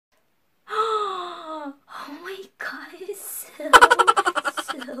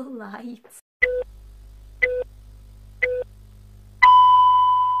lights.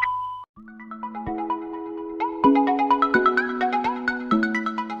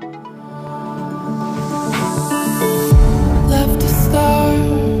 Left a star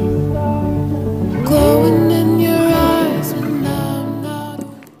glowing in your eyes when I'm not.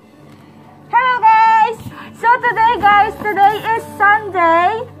 Hello guys! So today is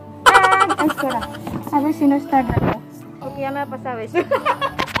Sunday and... Ay, sira. A ver si no está grabando. Ok, ya me pasabes.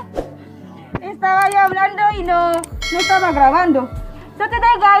 Estaba yo hablando y no estaba grabando. So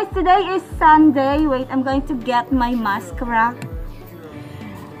today guys, today is Sunday. Wait, I'm going to get my mascara.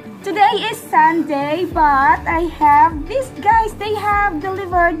 Today is Sunday, but I have these guys. They have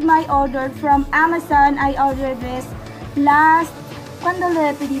delivered my order from Amazon. I ordered this last... ¿Cuándo lo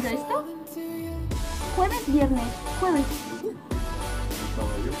he pedido esto? Jueves, viernes. Jueves.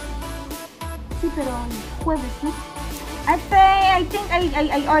 Sí, pero jueves, ¿no? I think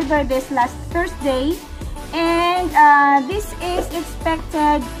I ordered this last Thursday. And this is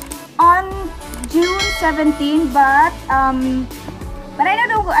expected on June 17, but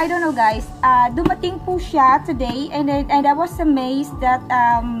I don't know guys. Dumating po siya today, and I was amazed that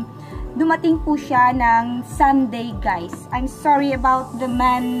dumating po siya ng Sunday, guys. I'm sorry about the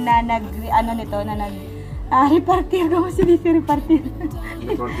man na repartir. ¿Cómo se dice repartir?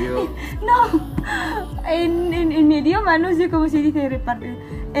 Repartido. No. In medium, no sé cómo se dice repartir.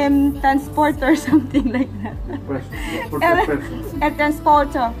 Transporter, something like that. A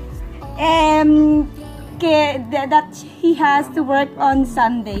transporter. That he has to work on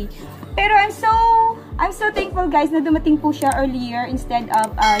Sunday. Pero I'm so thankful guys na dumating po siya earlier instead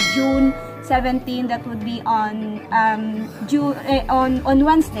of June 17. That would be on on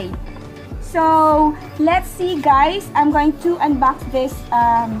Wednesday. So let's see guys. I'm going to unbox this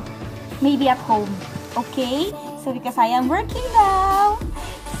maybe at home. Okay? So because I am working now.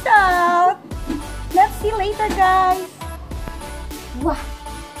 So let's see later guys. Wow.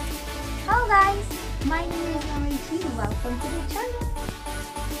 Hello guys. My name is Ricci. Welcome to the channel.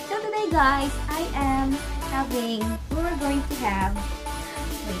 So today guys, we're going to have,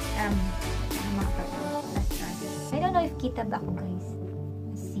 wait, I don't know if kita ba ako guys.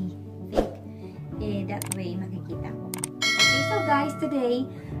 Let's see. That way makikita ko. Okay, so guys, today,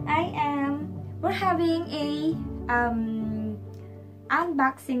 we're having a,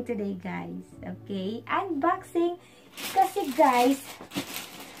 unboxing today guys. Okay, unboxing kasi guys,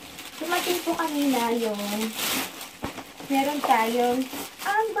 dumating po kanina yung meron tayong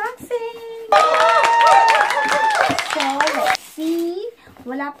unboxing. So, let's see.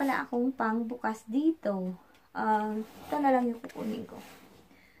 Wala pala akong pang bukas dito. Ito na lang yung kukunin ko.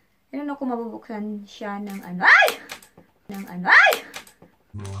 I don't know kung mabubuksan siya ng ano. Ay! Ng ano. Ay!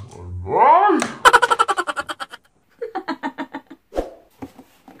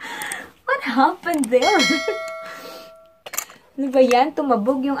 What happened there? Ano ba yan?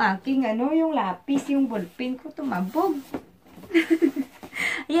 Tumabog yung aking, yung lapis, yung ballpen ko, tumabog.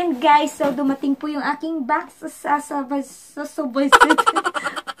 Ayan guys, so dumating po yung aking box as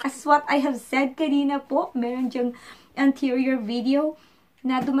what I have said kanina po. Meron diyang anterior video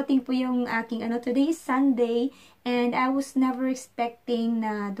na dumating po yung aking, today is Sunday, and I was never expecting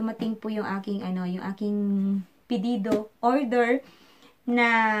na dumating po yung aking, yung aking pedido, order,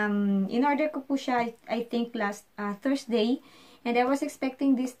 na in-order ko po siya, I think last Thursday. And I was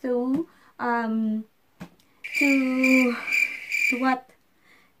expecting this to what?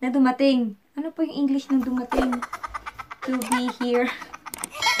 Na dumating. Ano po yung English ng dumating? To be here.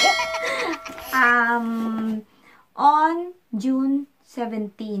 On June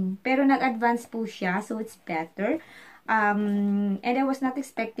 17. Pero nag-advance po siya, so it's better. And I was not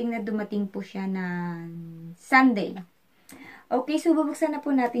expecting na dumating po siya na Sunday. Okay, so bubuksan na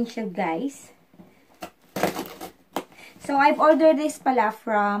po natin siya, guys. So, I've ordered this pala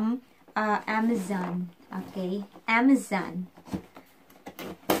from Amazon. Okay? Amazon.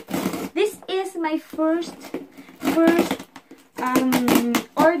 This is my first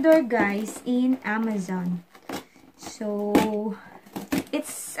order, guys, in Amazon. So,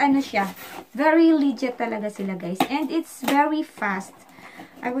 it's, siya, very legit talaga sila, guys. And it's very fast.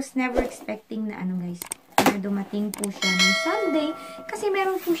 I was never expecting na, guys, na dumating po siya ng Sunday. Kasi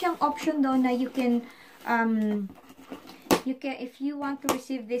meron po siyang option daw na you can, if you want to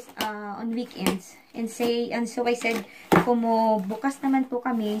receive this on weekends, and so I said, kumo bukas naman po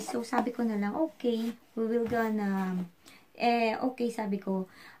kami, so sabi ko na lang, okay, we will gonna, okay, sabi ko,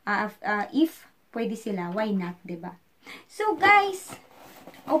 if pwede sila, why not, diba? So guys,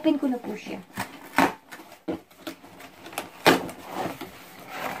 open ko na po siya.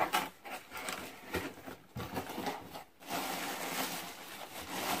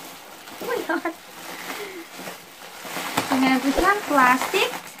 So, meron po siyang plastic.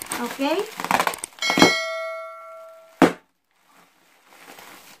 Okay?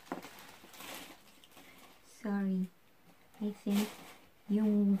 Sorry. I think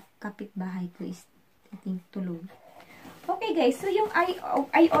yung kapitbahay ko is, I think, tulog. Okay, guys. So, yung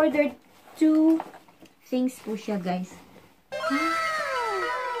I ordered 2 things po siya, guys.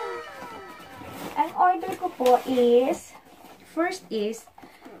 Ang order ko po is, first is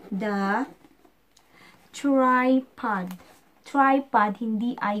the tripod. Tripod,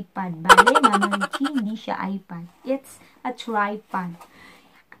 hindi iPad. Bale, Mama Ricci, hindi siya iPad. It's a tripod.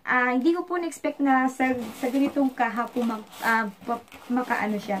 Hindi ko po na-expect na sa ganitong kaha po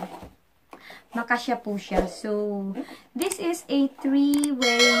makaano siya. Makasya po siya. So, this is a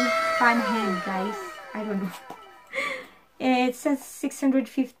 3-way fan head, guys. I don't know. It's a 650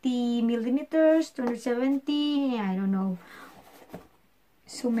 millimeters, 270, I don't know.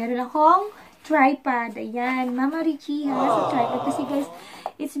 So, meron akong tripod. Ayan, Mama Ricci has a tripod. Kasi guys,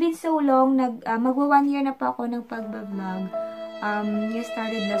 it's been so long. Magwa 1 year na po ako ng pagbablog. You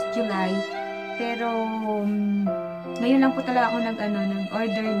started last July. Pero, ngayon lang po talaga ako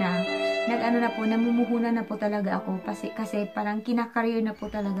nag-order na. Namumuhunan na po talaga ako. Kasi parang kinakareer na po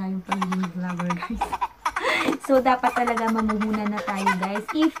talaga yung pagiging vlogger, guys. So, dapat talaga mamuhunan na tayo, guys.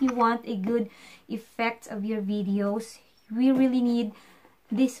 If you want a good effect of your videos, we really need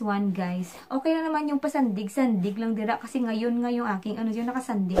this one, guys. Okay na naman yung pasandig-sandig lang dira. Kasi ngayon yung aking,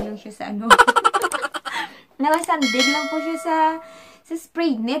 nakasandig lang siya sa nakasandig lang po siya sa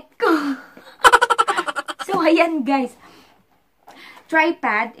spray net ko. So, ayan, guys.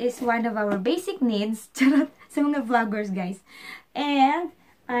 Tripod is one of our basic needs sa mga vloggers, guys. And,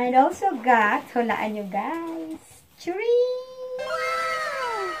 I also got, hulaan nyo, guys. Churi!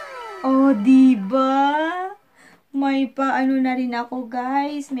 Oh, diba? May na rin ako,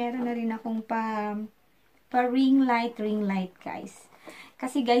 guys. Meron na rin akong pa ring light, guys.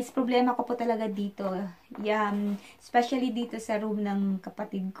 Kasi, guys, problema ko po talaga dito. Especially dito sa room ng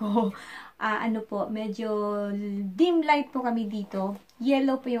kapatid ko. Medyo dim light po kami dito.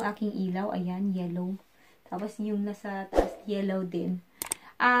 Yellow po yung aking ilaw. Ayan, yellow. Tapos yung nasa taas, yellow din.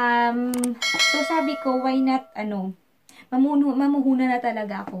 So sabi ko, why not, mamuhuna na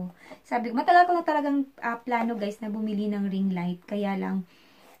talaga ako. Sabi ko, matagal ko na talagang plano, guys, na bumili ng ring light. Kaya lang,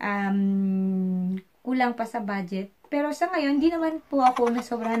 kulang pa sa budget. Pero sa ngayon, hindi naman po ako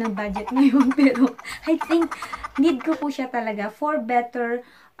nasobrahan ng budget ngayon. Pero I think, need ko po siya talaga for better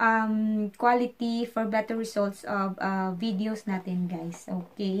quality, for better results of videos natin, guys.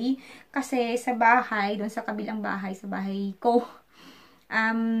 Okay? Kasi sa bahay, doon sa kabilang bahay, sa bahay ko,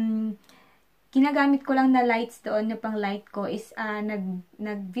 ginagamit ko lang na lights doon, na pang light ko is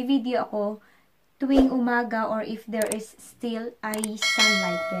nag-video ako tuwing umaga or if there is still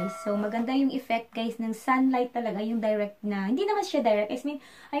sunlight, guys. So, maganda yung effect, guys, ng sunlight talaga, yung direct na, hindi naman siya direct,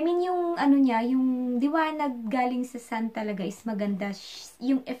 I mean yung, yung liwanag galing sa sun talaga is maganda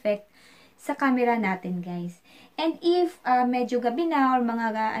yung effect sa camera natin, guys. And if medyo gabi na or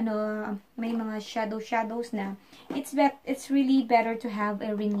mga, may mga shadows na, it's really better to have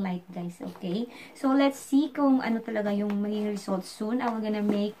a ring light, guys, okay? So, let's see kung ano talaga yung maging result soon. I'm gonna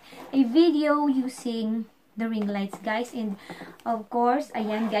make a video using the ring lights, guys. And, of course,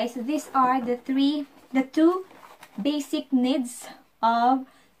 ayan, guys, these are the 2 basic needs of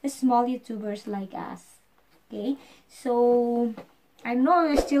the small YouTubers like us, okay? So, I know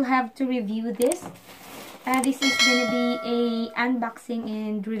you still have to review this. This is gonna be a unboxing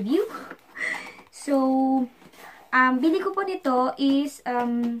and review. So, bili ko po nito is,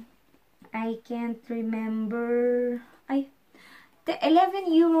 I can't remember,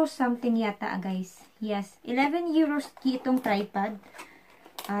 11 euros something yata, guys. Yes, 11 euros itong tripod.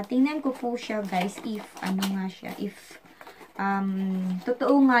 Tingnan ko po siya, guys, if,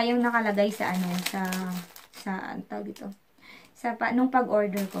 totoo nga yung nakalagay sa, nung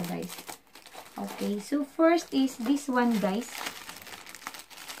pag-order ko, guys. Okay, so first is this one, guys.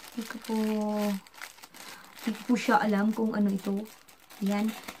 Hindi ko po siya alam kung ano ito. Ayan.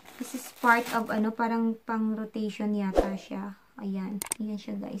 This is part of, parang pang-rotation yata siya. Ayan. Ayan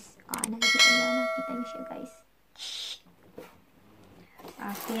siya, guys. Nakikita niyo siya, guys.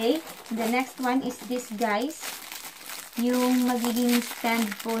 Okay. The next one is this, guys. Yung magiging stand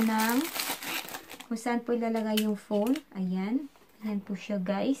po ng kung saan po ilalagay yung phone. Ayan. Ayan po siya,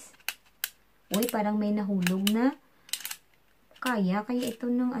 guys. Uy, parang may nahulog na. Kaya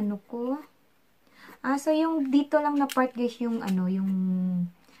ito ng ko. So yung dito lang na part, guys, yung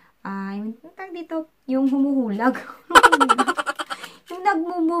dito, yung humuhulag. Yung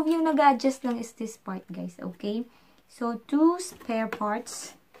nag-move, yung nag-adjust lang is this part, guys. Okay? So, 2 spare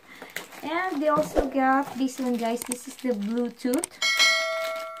parts. And they also got this one, guys. This is the Bluetooth.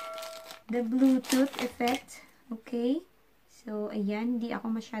 The Bluetooth effect. Okay. So, ayan. Hindi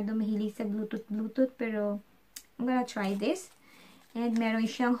ako masyado mahilig sa Bluetooth. Pero, I'm gonna try this. And meron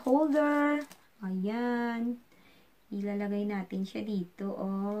siyang holder. Ayan. Ilalagay natin siya dito,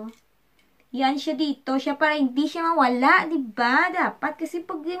 oh. Yan siya dito. Siya para hindi siya mawala, diba? Dapat. Kasi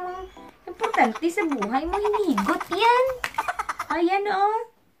pag yung importante sa buhay mo, hinigot yan. Ayan,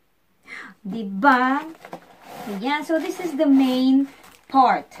 oh. Diba? Ayan. So, this is the main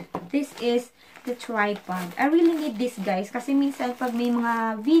part. This is the tripod. I really need this, guys. Kasi minsan, pag may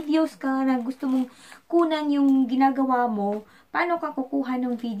mga videos ka na gusto mong kunan yung ginagawa mo, paano ka kukuha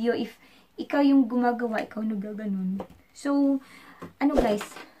ng video if ikaw yung gumagawa, ikaw nagaganon. So, ano guys,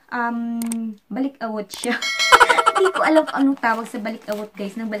 balik-awot siya. Hindi ko alam kung anong tawag sa balik-awot,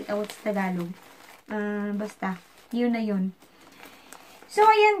 guys, ng balik-awot sa Tagalog. Basta, yun na yun. So,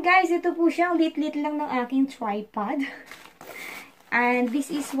 ayan guys, ito po siya, lit-lit lang ng aking tripod. And this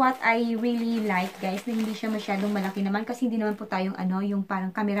is what I really like, guys, na hindi siya masyadong malaki naman, kasi hindi naman po tayong yung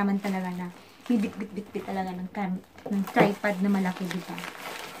parang cameraman talaga na, bit-bit-bit talaga ng tripod na malaki, diba?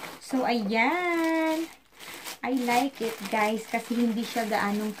 So, ayan. I like it, guys, kasi hindi siya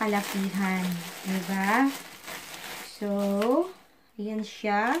gaanong kalakihan. Diba? So, ayan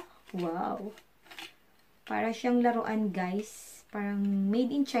siya. Wow. Para siyang laruan, guys. Parang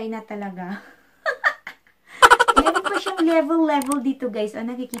made in China talaga. Meron pa siyang level dito, guys.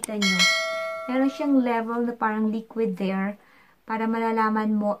 Nakikita nyo. Meron siyang level na parang liquid there. Para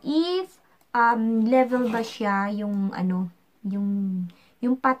malalaman mo if level ba siya yung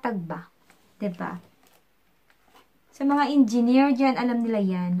yung patag ba. Diba? Sa mga engineer dyan, alam nila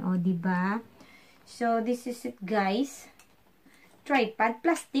yan. O, diba? So, this is it, guys. Tripod.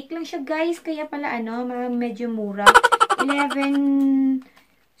 Plastic lang siya, guys. Kaya pala, medyo mura. 11.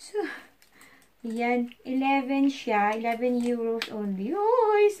 So, yan. 11 siya. 11 euros only.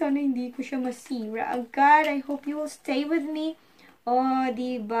 Oy, sana hindi ko siya masira agad. I hope you will stay with me. O,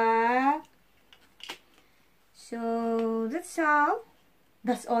 diba? So, that's all.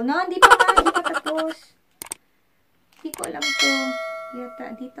 That's all. No, hindi pa tapos. Hindi ko alam to. Yata,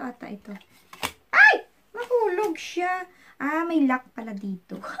 dito ata ito. Ay! Mahulog siya. May lock pala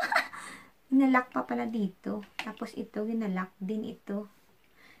dito. Ginalock pa pala dito. Tapos ito, ginalock din ito.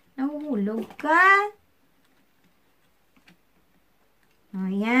 Nahuhulog ka.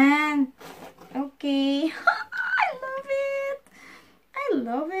 Ayan. Okay. I love it. I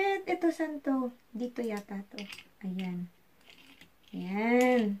love it. Ito, saan to? Dito yata to. Ayan.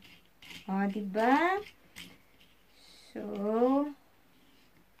 Ayan. O, diba? So,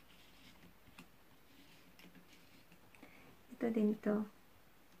 ito din to.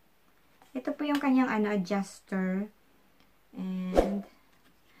 Ito po yung kanyang adjuster. And,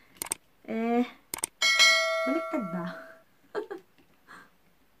 baliktad ba?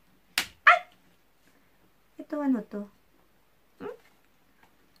 Ay! Ito ano to?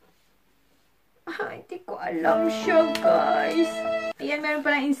 Hindi ko alam siya, guys. Ayan, meron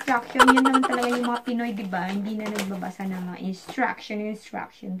palang instruction. Yan naman talaga yung mga Pinoy, diba? Hindi na nagbabasa ng mga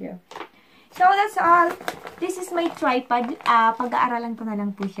instruction there. So, that's all. This is my tripod. Pag-aaralan ko na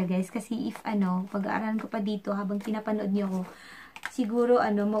lang po siya, guys. Kasi if, pag-aaralan ko pa dito habang pinapanood niyo ako, siguro,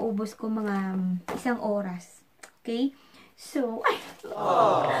 maubos ko mga 1 oras. Okay? So,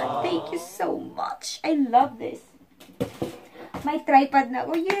 thank you so much. I love this. My tripod na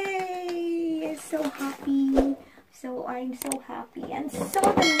ako. Yay! I'm so happy. So, I'm so happy. And so,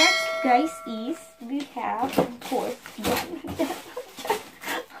 the next, guys, is we have, of course,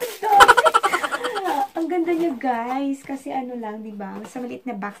 ang ganda niya, guys. Kasi lang, diba? Sa maliit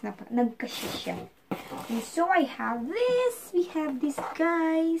na box na nagkasya siya. And so, I have this. We have this,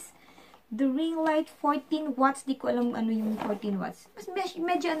 guys. The ring light, 14 watts. Di ko alam ano yung 14 watts. Mas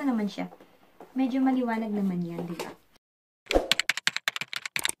medyo naman siya. Medyo maliwanag naman yan, diba?